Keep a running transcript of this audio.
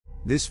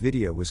This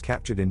video was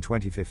captured in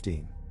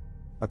 2015.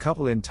 A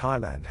couple in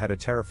Thailand had a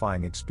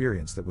terrifying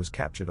experience that was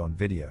captured on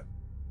video.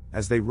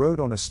 As they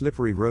rode on a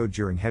slippery road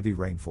during heavy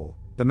rainfall,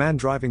 the man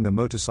driving the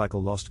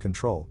motorcycle lost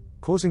control,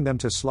 causing them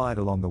to slide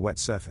along the wet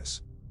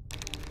surface.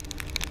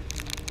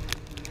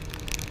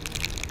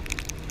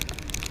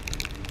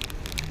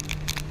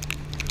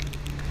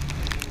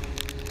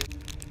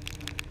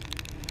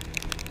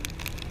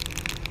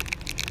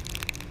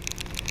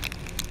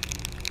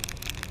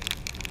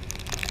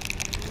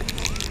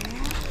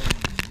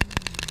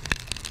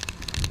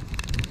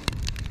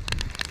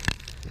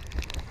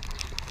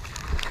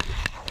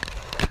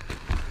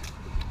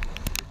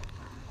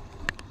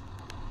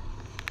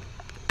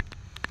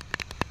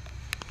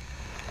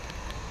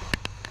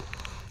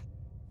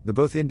 The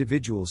both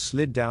individuals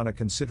slid down a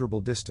considerable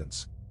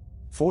distance.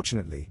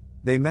 Fortunately,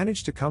 they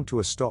managed to come to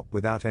a stop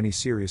without any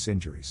serious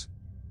injuries.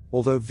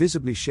 Although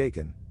visibly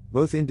shaken,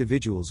 both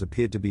individuals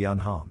appeared to be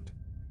unharmed.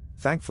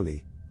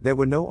 Thankfully, there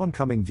were no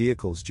oncoming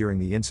vehicles during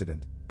the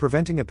incident,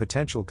 preventing a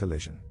potential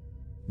collision.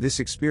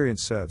 This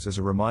experience serves as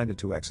a reminder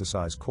to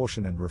exercise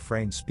caution and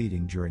refrain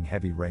speeding during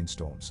heavy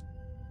rainstorms.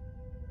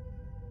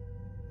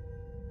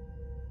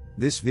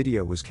 This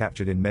video was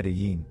captured in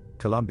Medellin,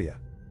 Colombia.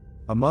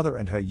 A mother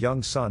and her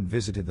young son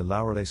visited the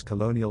Laureles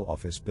Colonial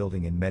Office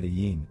building in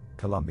Medellin,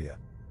 Colombia.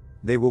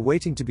 They were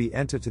waiting to be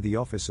entered to the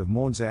office of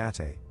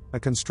Monzate, a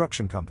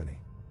construction company.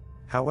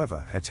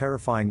 However, a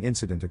terrifying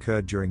incident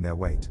occurred during their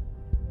wait.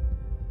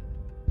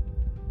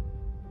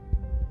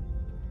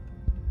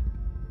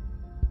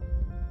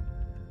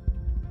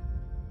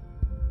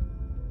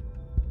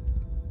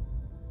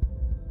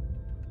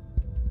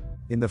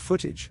 In the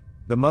footage,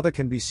 the mother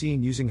can be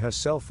seen using her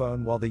cell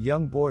phone while the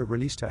young boy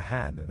released her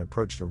hand and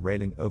approached a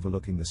railing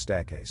overlooking the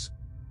staircase.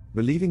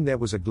 Believing there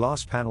was a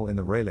glass panel in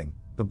the railing,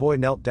 the boy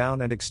knelt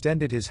down and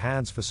extended his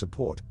hands for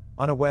support,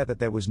 unaware that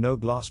there was no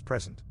glass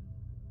present.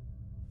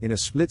 In a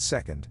split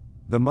second,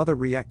 the mother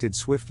reacted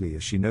swiftly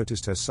as she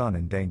noticed her son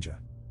in danger.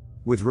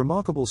 With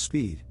remarkable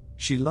speed,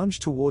 she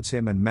lunged towards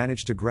him and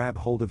managed to grab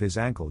hold of his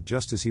ankle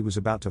just as he was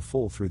about to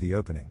fall through the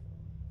opening.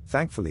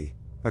 Thankfully,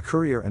 a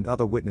courier and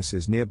other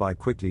witnesses nearby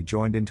quickly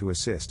joined in to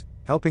assist,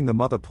 helping the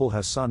mother pull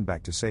her son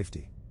back to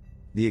safety.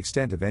 The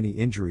extent of any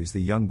injuries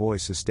the young boy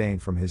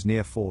sustained from his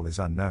near fall is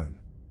unknown.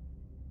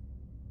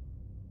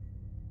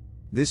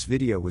 This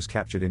video was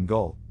captured in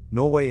Gull,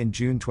 Norway in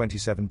June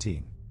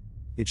 2017.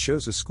 It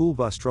shows a school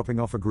bus dropping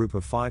off a group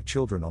of 5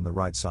 children on the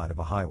right side of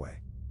a highway.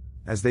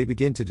 As they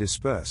begin to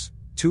disperse,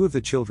 2 of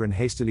the children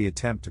hastily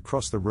attempt to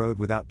cross the road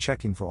without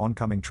checking for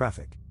oncoming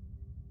traffic.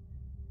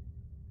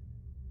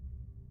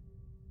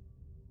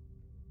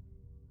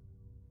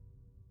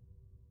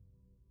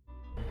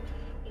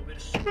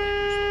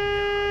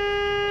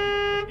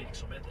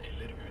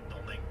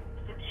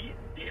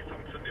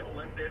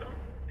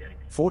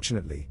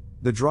 Fortunately,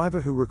 the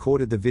driver who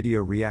recorded the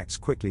video reacts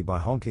quickly by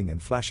honking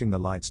and flashing the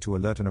lights to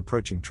alert an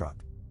approaching truck.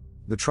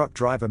 The truck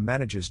driver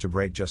manages to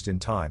brake just in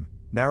time,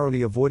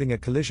 narrowly avoiding a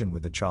collision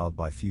with the child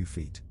by few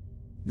feet.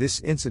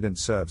 This incident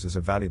serves as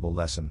a valuable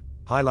lesson,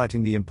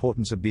 highlighting the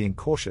importance of being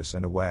cautious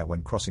and aware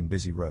when crossing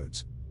busy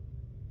roads.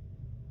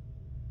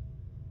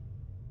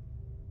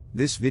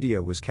 This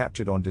video was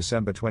captured on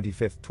December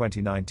 25,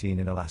 2019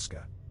 in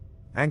Alaska.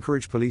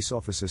 Anchorage police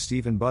officer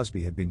Stephen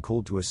Busby had been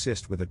called to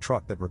assist with a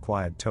truck that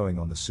required towing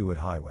on the Seward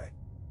Highway.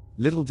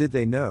 Little did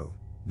they know,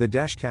 the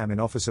dashcam in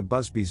Officer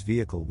Busby's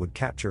vehicle would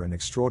capture an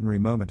extraordinary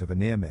moment of a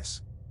near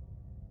miss.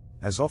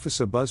 As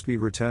Officer Busby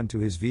returned to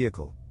his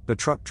vehicle, the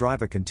truck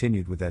driver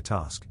continued with their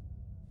task.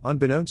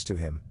 Unbeknownst to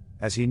him,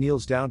 as he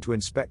kneels down to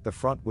inspect the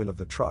front wheel of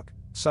the truck,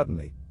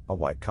 suddenly, a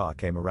white car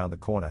came around the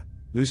corner,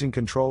 losing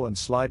control and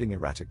sliding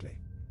erratically.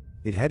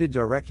 It headed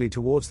directly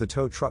towards the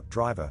tow truck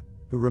driver,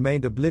 who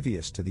remained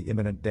oblivious to the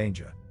imminent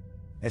danger.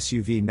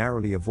 SUV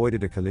narrowly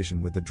avoided a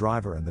collision with the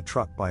driver and the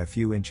truck by a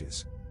few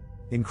inches.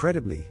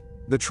 Incredibly,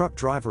 the truck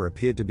driver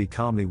appeared to be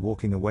calmly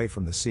walking away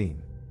from the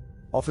scene.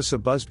 Officer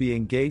Busby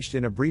engaged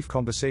in a brief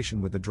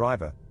conversation with the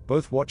driver,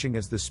 both watching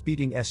as the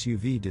speeding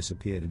SUV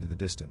disappeared into the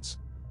distance.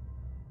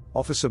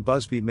 Officer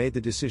Busby made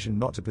the decision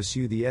not to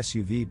pursue the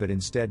SUV but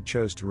instead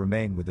chose to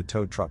remain with the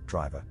tow truck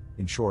driver,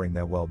 ensuring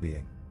their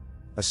well-being.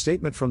 A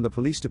statement from the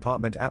police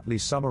department aptly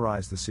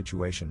summarized the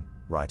situation,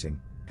 writing,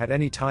 "Had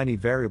any tiny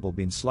variable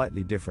been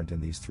slightly different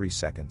in these 3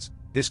 seconds,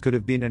 this could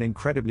have been an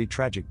incredibly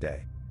tragic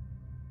day."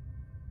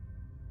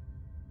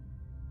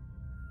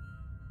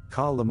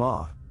 Karl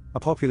Lamar, a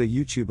popular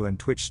YouTuber and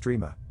Twitch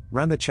streamer,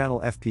 ran the channel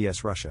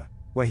FPS Russia,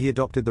 where he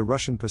adopted the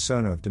Russian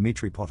persona of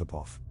Dmitry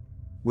Potapov.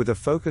 With a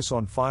focus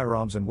on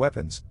firearms and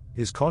weapons,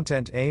 his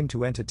content aimed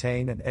to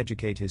entertain and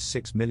educate his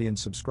 6 million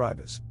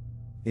subscribers.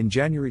 In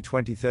January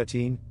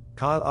 2013,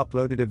 Kyle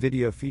uploaded a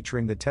video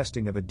featuring the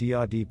testing of a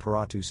DRD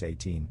Paratus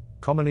 18,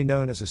 commonly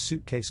known as a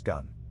suitcase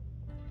gun.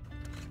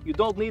 You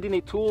don't need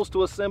any tools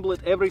to assemble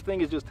it,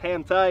 everything is just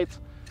hand tight,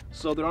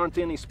 so there aren't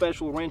any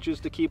special wrenches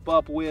to keep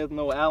up with,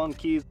 no Allen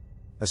keys.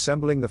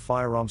 Assembling the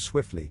firearm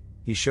swiftly,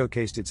 he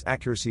showcased its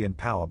accuracy and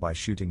power by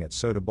shooting at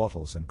soda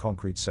bottles and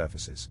concrete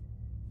surfaces.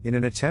 In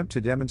an attempt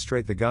to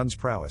demonstrate the gun's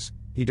prowess,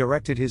 He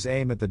directed his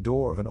aim at the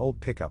door of an old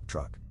pickup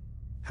truck.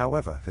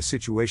 However, the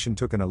situation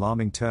took an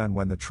alarming turn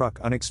when the truck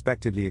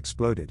unexpectedly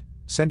exploded,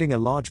 sending a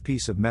large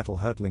piece of metal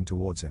hurtling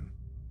towards him.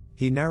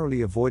 He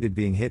narrowly avoided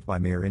being hit by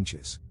mere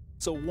inches.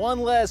 So one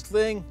last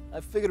thing, I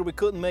figured we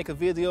couldn't make a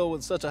video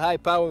with such a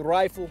high-powered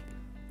rifle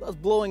plus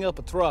blowing up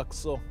a truck,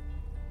 so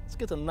let's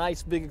get a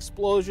nice big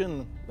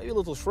explosion, maybe a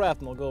little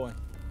shrapnel going.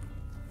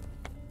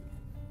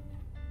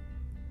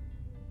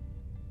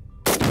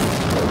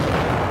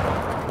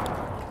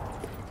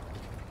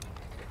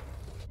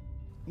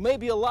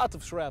 Maybe a lot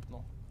of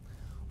shrapnel.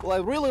 Well, I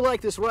really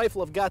like this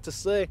rifle, I've got to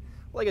say.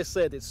 Like I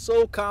said, it's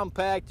so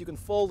compact, you can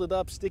fold it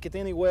up, stick it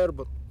anywhere,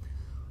 but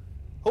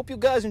hope you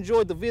guys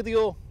enjoyed the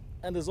video,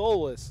 and as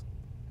always,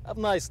 have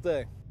a nice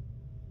day.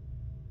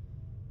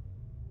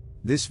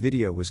 This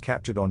video was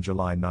captured on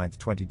July 9,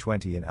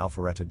 2020 in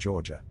Alpharetta,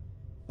 Georgia.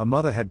 A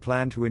mother had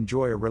planned to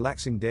enjoy a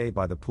relaxing day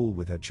by the pool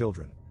with her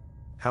children.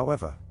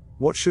 However,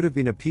 what should have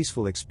been a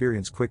peaceful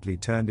experience quickly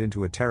turned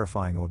into a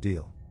terrifying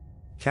ordeal.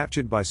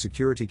 Captured by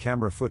security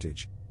camera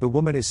footage, the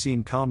woman is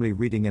seen calmly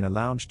reading in a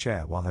lounge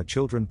chair while her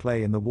children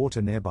play in the water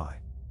nearby.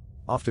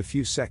 After a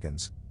few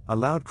seconds, a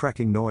loud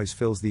cracking noise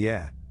fills the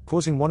air,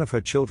 causing one of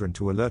her children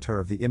to alert her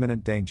of the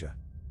imminent danger.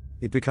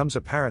 It becomes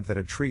apparent that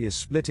a tree is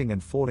splitting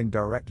and falling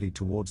directly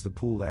towards the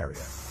pool area.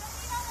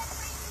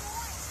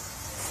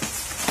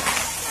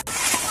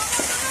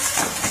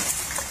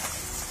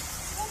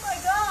 Oh my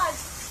God!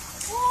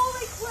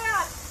 Holy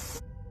crap!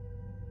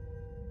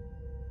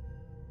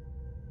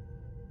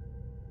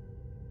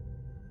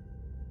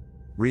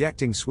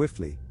 Reacting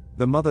swiftly,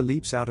 the mother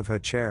leaps out of her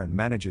chair and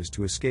manages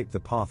to escape the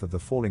path of the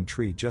falling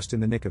tree just in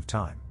the nick of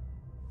time.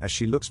 As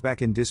she looks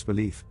back in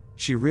disbelief,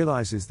 she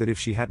realizes that if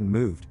she hadn't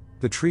moved,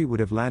 the tree would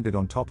have landed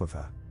on top of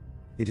her.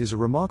 It is a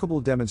remarkable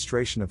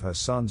demonstration of her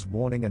son's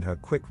warning and her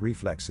quick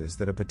reflexes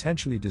that a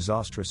potentially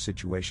disastrous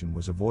situation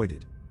was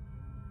avoided.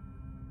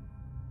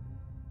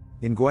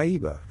 In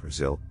Guaíba,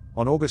 Brazil,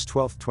 on August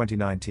 12,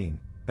 2019,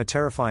 a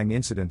terrifying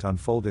incident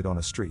unfolded on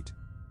a street.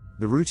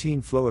 The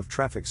routine flow of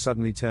traffic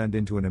suddenly turned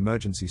into an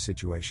emergency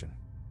situation.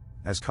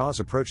 As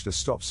cars approached a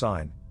stop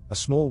sign, a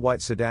small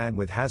white sedan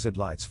with hazard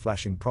lights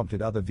flashing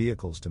prompted other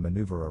vehicles to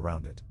maneuver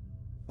around it.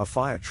 A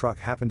fire truck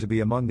happened to be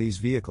among these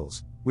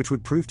vehicles, which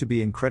would prove to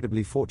be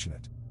incredibly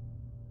fortunate.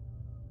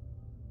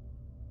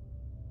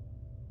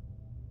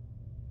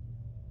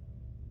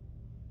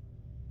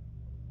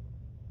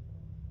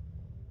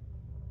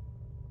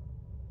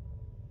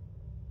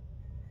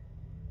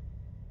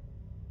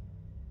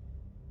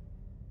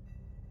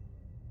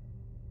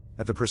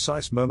 At the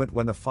precise moment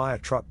when the fire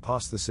truck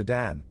passed the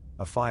sedan,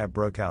 a fire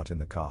broke out in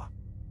the car.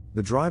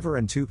 The driver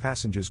and two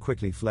passengers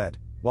quickly fled,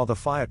 while the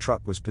fire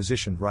truck was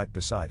positioned right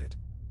beside it.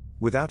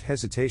 Without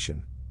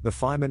hesitation, the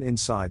firemen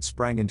inside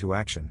sprang into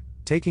action,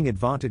 taking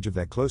advantage of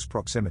their close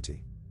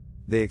proximity.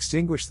 They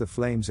extinguished the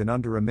flames in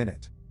under a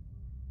minute.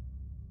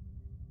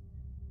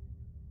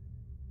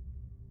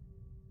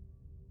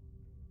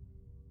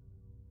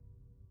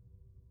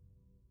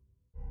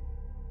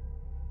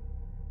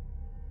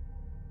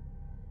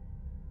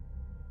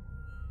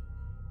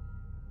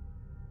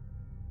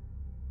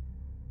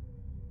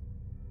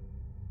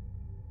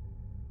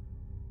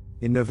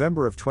 In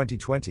November of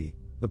 2020,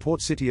 the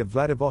port city of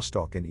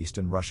Vladivostok in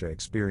eastern Russia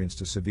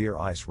experienced a severe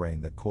ice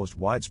rain that caused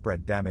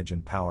widespread damage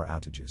and power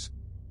outages.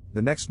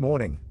 The next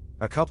morning,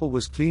 a couple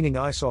was cleaning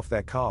ice off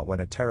their car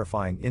when a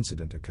terrifying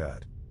incident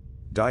occurred.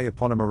 Darya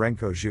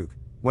Ponomarenko-Zhuk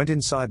went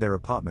inside their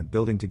apartment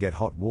building to get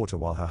hot water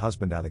while her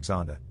husband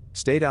Alexander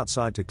stayed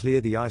outside to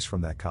clear the ice from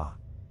their car.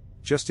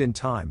 Just in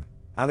time,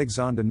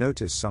 Alexander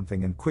noticed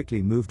something and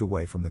quickly moved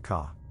away from the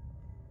car.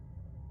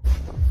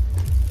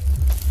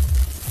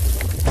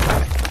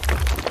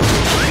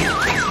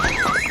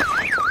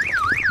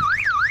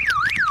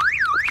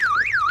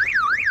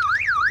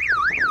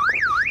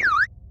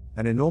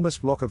 An enormous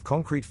block of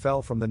concrete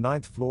fell from the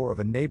 9th floor of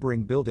a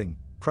neighboring building,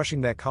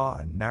 crushing their car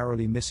and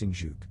narrowly missing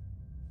Zhuk.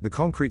 The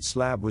concrete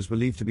slab was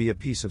believed to be a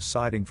piece of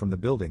siding from the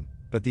building,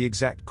 but the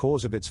exact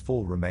cause of its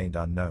fall remained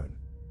unknown.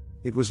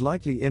 It was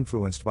likely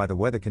influenced by the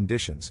weather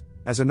conditions,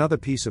 as another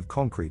piece of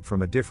concrete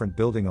from a different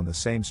building on the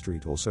same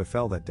street also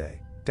fell that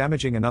day,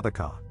 damaging another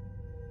car.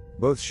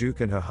 Both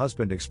Zhuk and her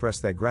husband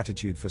expressed their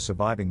gratitude for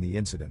surviving the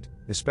incident,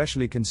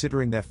 especially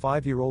considering their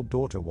 5-year-old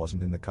daughter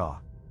wasn't in the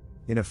car.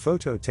 In a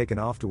photo taken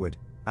afterward,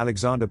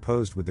 Alexander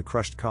posed with the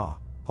crushed car,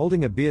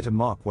 holding a beer to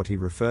mark what he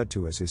referred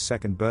to as his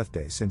second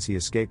birthday since he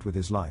escaped with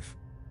his life.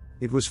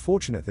 It was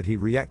fortunate that he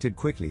reacted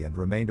quickly and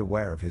remained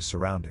aware of his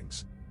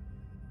surroundings.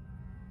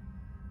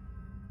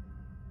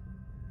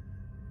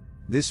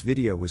 This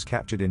video was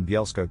captured in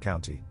Bielsko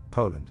County,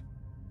 Poland.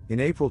 In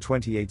April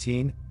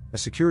 2018, a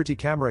security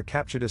camera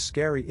captured a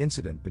scary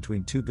incident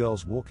between two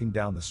girls walking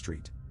down the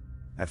street.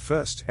 At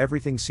first,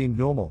 everything seemed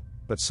normal,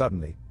 but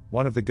suddenly,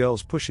 one of the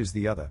girls pushes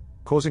the other,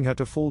 causing her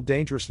to fall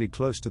dangerously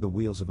close to the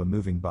wheels of a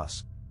moving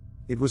bus.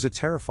 It was a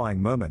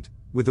terrifying moment,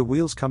 with the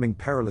wheels coming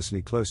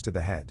perilously close to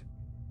the head.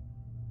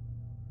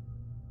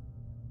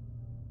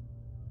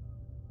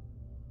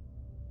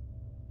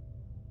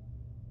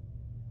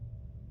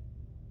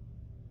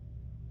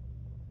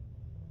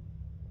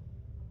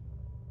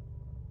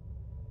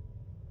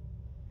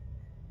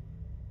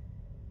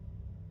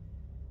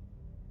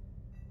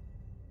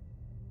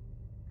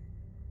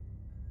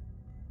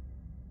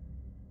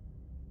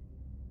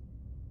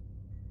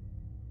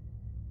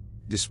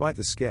 Despite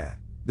the scare,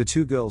 the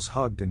two girls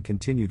hugged and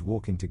continued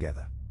walking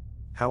together.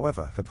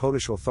 However, the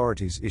Polish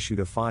authorities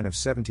issued a fine of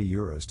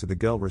 €70 to the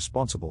girl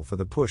responsible for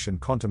the push and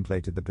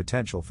contemplated the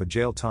potential for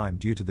jail time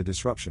due to the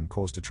disruption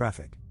caused to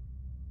traffic.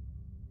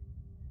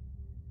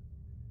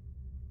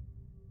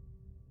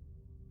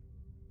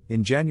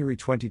 In January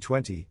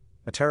 2020,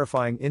 a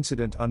terrifying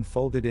incident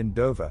unfolded in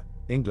Dover,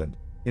 England,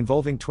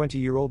 involving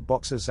 20-year-old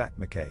boxer Zach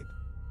McCabe.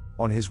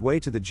 On his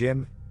way to the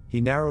gym, he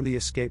narrowly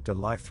escaped a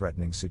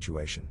life-threatening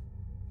situation.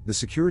 The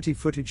security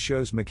footage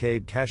shows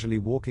McCabe casually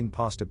walking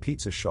past a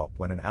pizza shop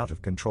when an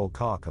out-of-control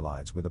car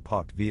collides with a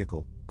parked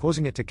vehicle,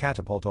 causing it to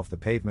catapult off the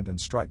pavement and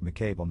strike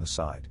McCabe on the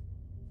side.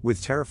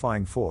 With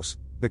terrifying force,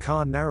 the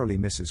car narrowly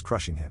misses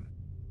crushing him.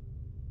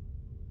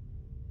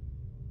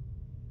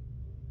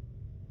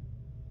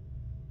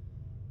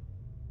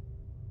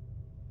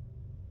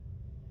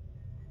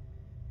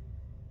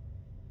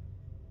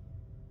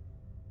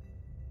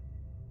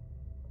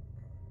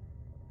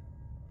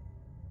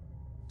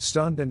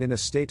 Stunned and in a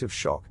state of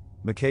shock,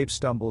 McCabe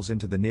stumbles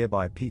into the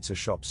nearby pizza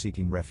shop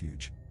seeking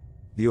refuge.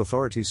 The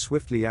authorities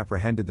swiftly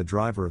apprehended the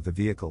driver of the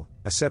vehicle,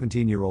 a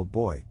 17-year-old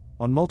boy,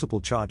 on multiple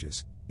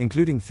charges,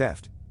 including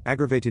theft,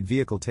 aggravated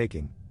vehicle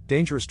taking,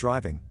 dangerous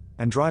driving,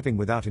 and driving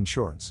without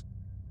insurance.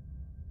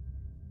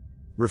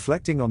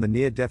 Reflecting on the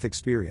near-death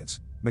experience,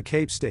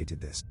 McCabe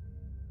stated this.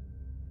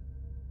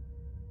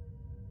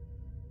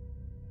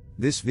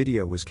 This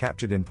video was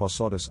captured in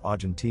Posadas,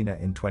 Argentina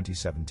in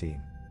 2017.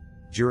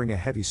 During a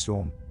heavy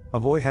storm, a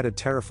boy had a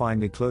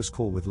terrifyingly close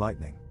call with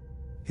lightning.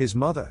 His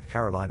mother,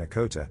 Carolina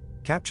Cota,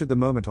 captured the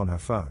moment on her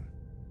phone.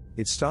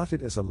 It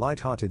started as a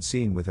light-hearted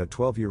scene with her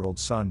 12-year-old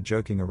son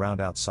joking around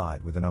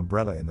outside with an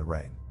umbrella in the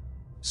rain.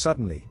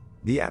 Suddenly,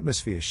 the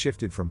atmosphere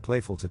shifted from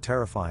playful to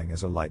terrifying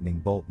as a lightning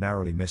bolt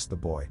narrowly missed the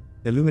boy,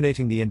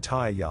 illuminating the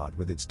entire yard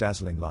with its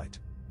dazzling light.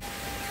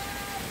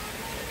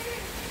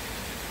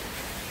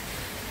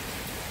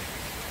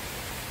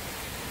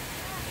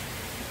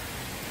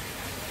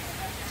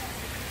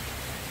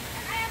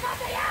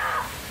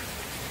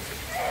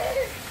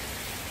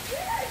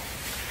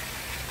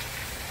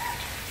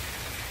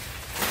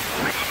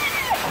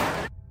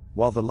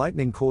 While the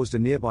lightning caused a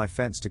nearby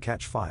fence to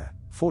catch fire,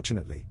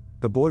 fortunately,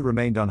 the boy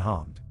remained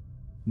unharmed.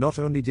 Not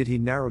only did he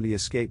narrowly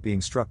escape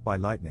being struck by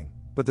lightning,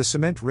 but the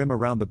cement rim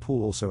around the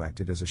pool also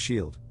acted as a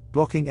shield,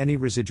 blocking any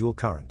residual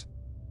current.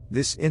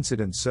 This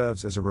incident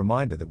serves as a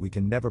reminder that we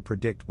can never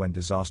predict when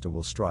disaster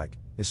will strike,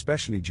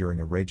 especially during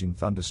a raging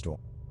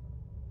thunderstorm.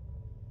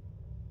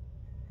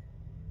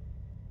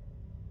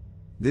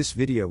 This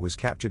video was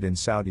captured in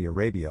Saudi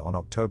Arabia on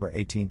October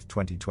 18,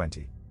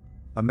 2020.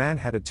 A man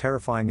had a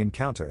terrifying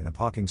encounter in a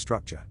parking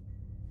structure.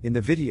 In the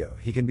video,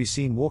 he can be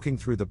seen walking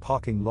through the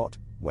parking lot,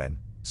 when,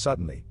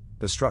 suddenly,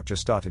 the structure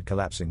started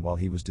collapsing while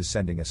he was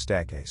descending a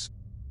staircase.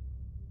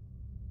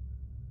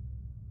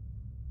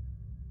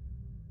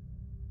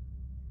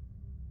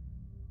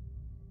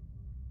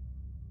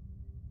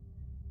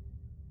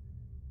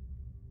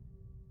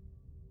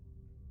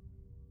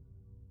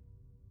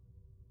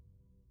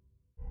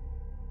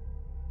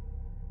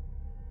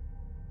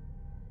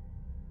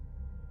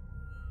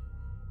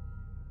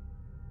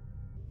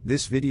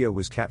 This video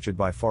was captured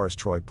by Forrest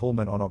Troy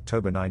Pullman on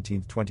October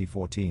 19,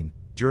 2014,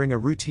 during a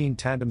routine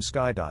tandem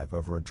skydive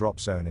over a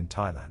drop zone in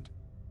Thailand.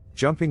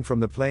 Jumping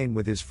from the plane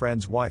with his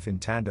friend's wife in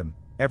tandem,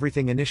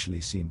 everything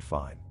initially seemed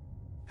fine.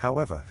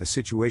 However, the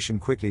situation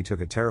quickly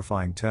took a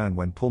terrifying turn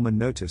when Pullman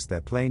noticed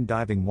their plane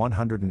diving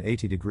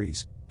 180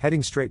 degrees,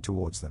 heading straight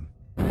towards them.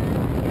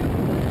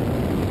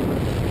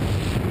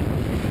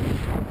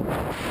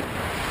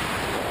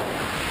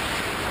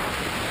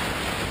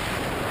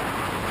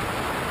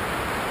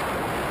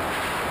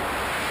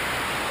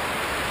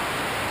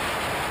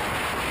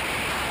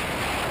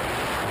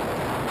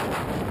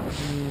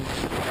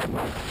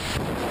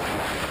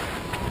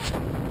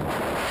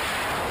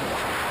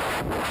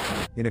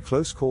 In a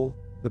close call,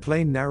 the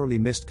plane narrowly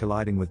missed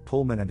colliding with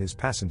Pullman and his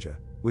passenger,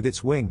 with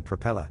its wing,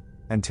 propeller,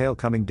 and tail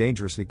coming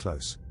dangerously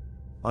close.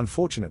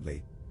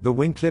 Unfortunately, the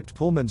wing clipped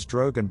Pullman's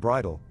drogue and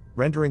bridle,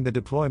 rendering the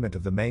deployment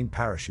of the main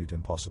parachute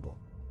impossible.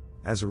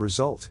 As a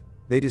result,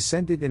 they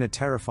descended in a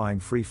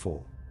terrifying free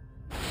fall.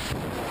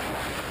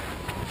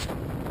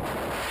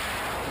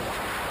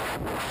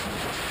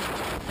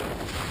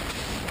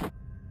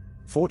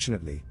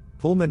 Fortunately,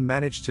 Pullman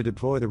managed to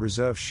deploy the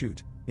reserve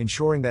chute,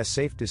 ensuring their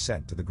safe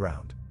descent to the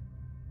ground.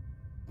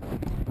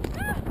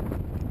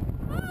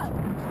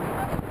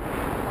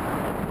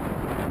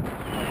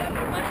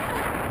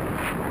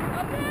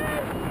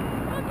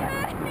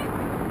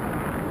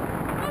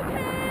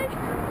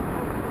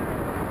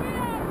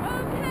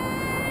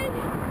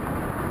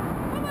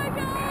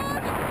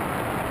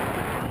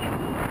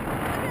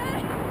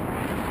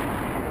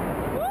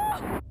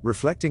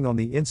 Reflecting on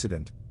the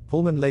incident,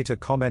 Pullman later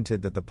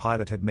commented that the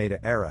pilot had made an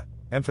error,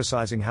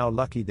 emphasizing how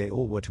lucky they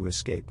all were to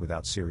escape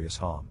without serious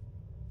harm.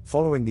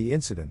 Following the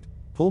incident,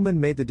 Pullman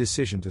made the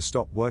decision to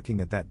stop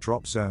working at that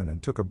drop zone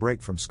and took a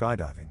break from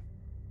skydiving.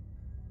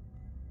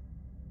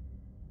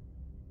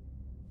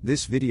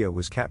 This video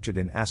was captured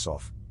in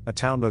Asov, a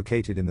town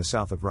located in the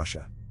south of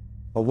Russia.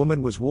 A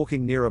woman was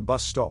walking near a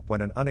bus stop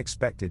when an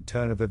unexpected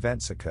turn of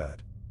events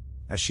occurred.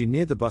 As she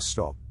neared the bus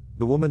stop,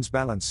 the woman's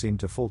balance seemed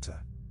to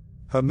falter.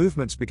 Her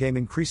movements became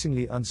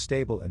increasingly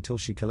unstable until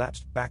she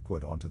collapsed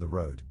backward onto the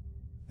road.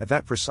 At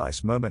that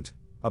precise moment,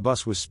 a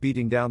bus was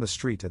speeding down the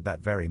street at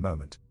that very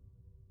moment.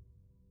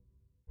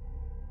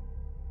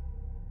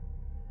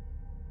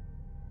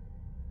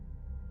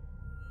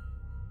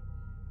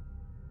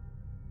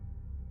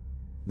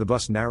 The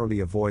bus narrowly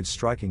avoids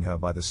striking her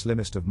by the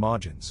slimmest of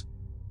margins.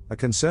 A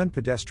concerned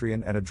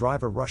pedestrian and a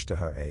driver rush to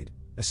her aid,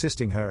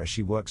 assisting her as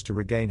she works to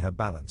regain her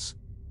balance.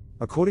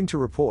 According to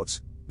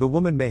reports, the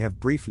woman may have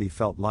briefly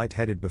felt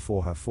lightheaded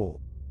before her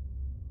fall.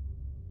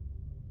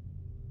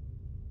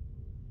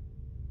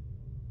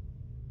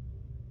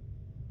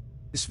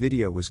 This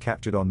video was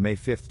captured on May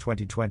 5,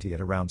 2020 at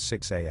around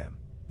 6 a.m.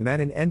 The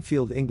man in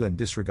Enfield, England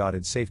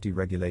disregarded safety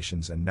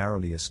regulations and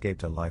narrowly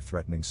escaped a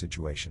life-threatening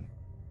situation.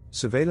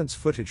 Surveillance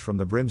footage from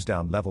the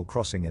Brimsdown level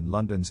crossing in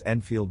London's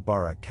Enfield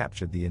borough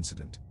captured the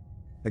incident.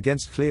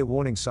 Against clear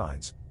warning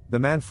signs, the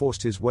man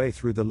forced his way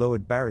through the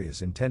lowered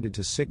barriers intended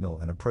to signal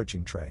an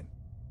approaching train.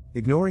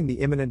 Ignoring the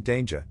imminent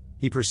danger,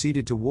 he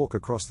proceeded to walk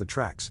across the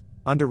tracks,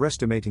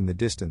 underestimating the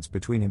distance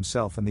between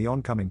himself and the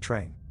oncoming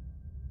train.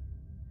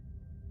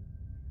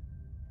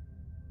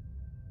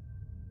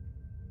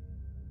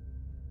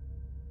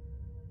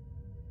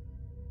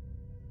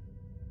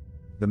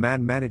 The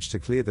man managed to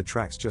clear the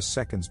tracks just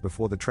seconds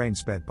before the train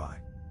sped by.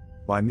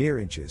 By mere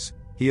inches,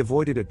 he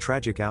avoided a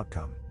tragic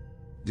outcome.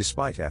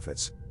 Despite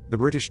efforts, the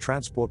British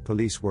Transport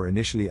Police were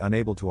initially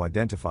unable to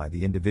identify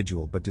the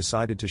individual but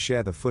decided to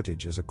share the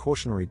footage as a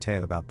cautionary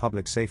tale about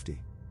public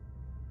safety.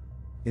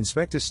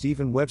 Inspector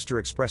Stephen Webster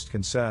expressed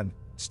concern,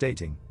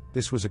 stating,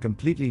 "This was a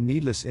completely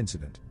needless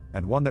incident,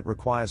 and one that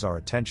requires our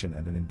attention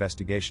and an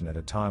investigation at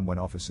a time when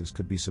officers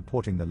could be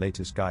supporting the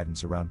latest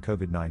guidance around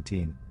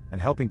COVID-19, and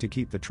helping to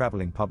keep the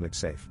traveling public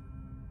safe.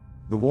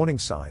 The warning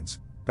signs,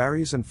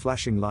 barriers and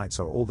flashing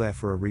lights are all there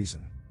for a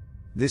reason.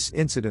 This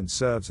incident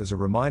serves as a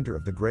reminder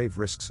of the grave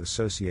risks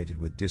associated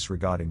with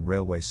disregarding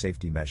railway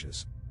safety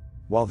measures.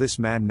 While this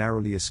man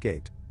narrowly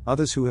escaped,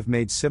 others who have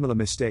made similar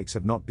mistakes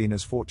have not been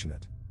as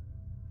fortunate."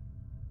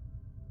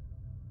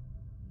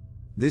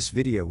 This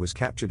video was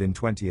captured in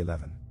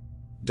 2011.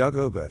 Doug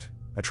Obert,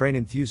 a train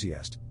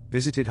enthusiast,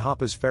 visited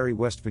Harpers Ferry,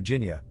 West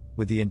Virginia,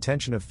 with the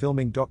intention of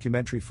filming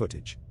documentary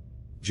footage.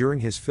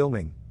 During his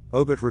filming,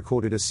 Obert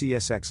recorded a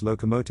CSX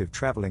locomotive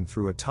traveling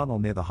through a tunnel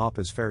near the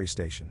Harpers Ferry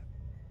station.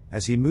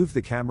 As he moved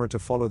the camera to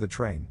follow the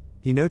train,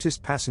 he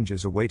noticed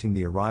passengers awaiting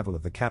the arrival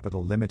of the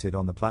Capital Limited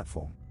on the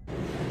platform.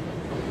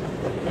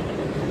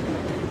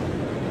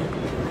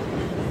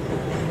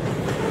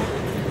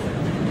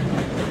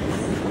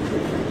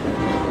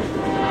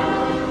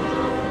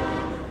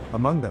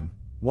 Among them,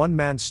 one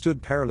man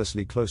stood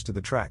perilously close to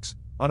the tracks,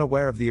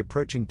 unaware of the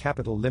approaching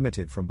Capital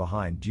Limited from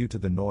behind due to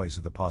the noise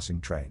of the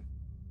passing train.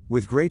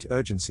 With great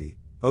urgency,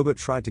 Obert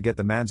tried to get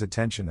the man's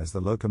attention as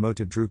the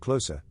locomotive drew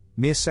closer,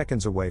 mere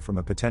seconds away from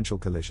a potential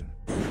collision.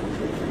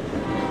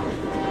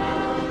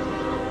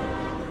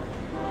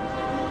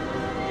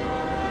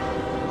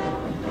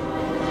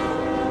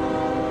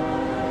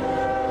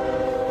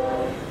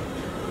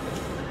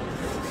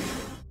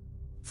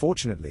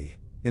 Fortunately,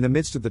 in the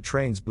midst of the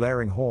train's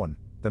blaring horn,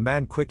 the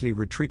man quickly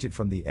retreated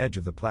from the edge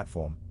of the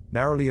platform,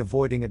 narrowly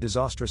avoiding a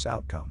disastrous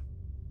outcome.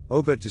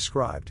 Obert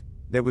described,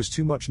 "There was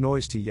too much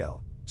noise to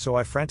yell, so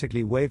I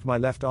frantically waved my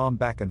left arm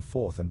back and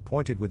forth and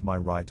pointed with my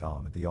right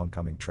arm at the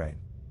oncoming train.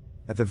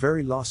 At the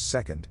very last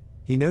second,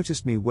 he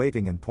noticed me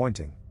waving and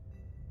pointing,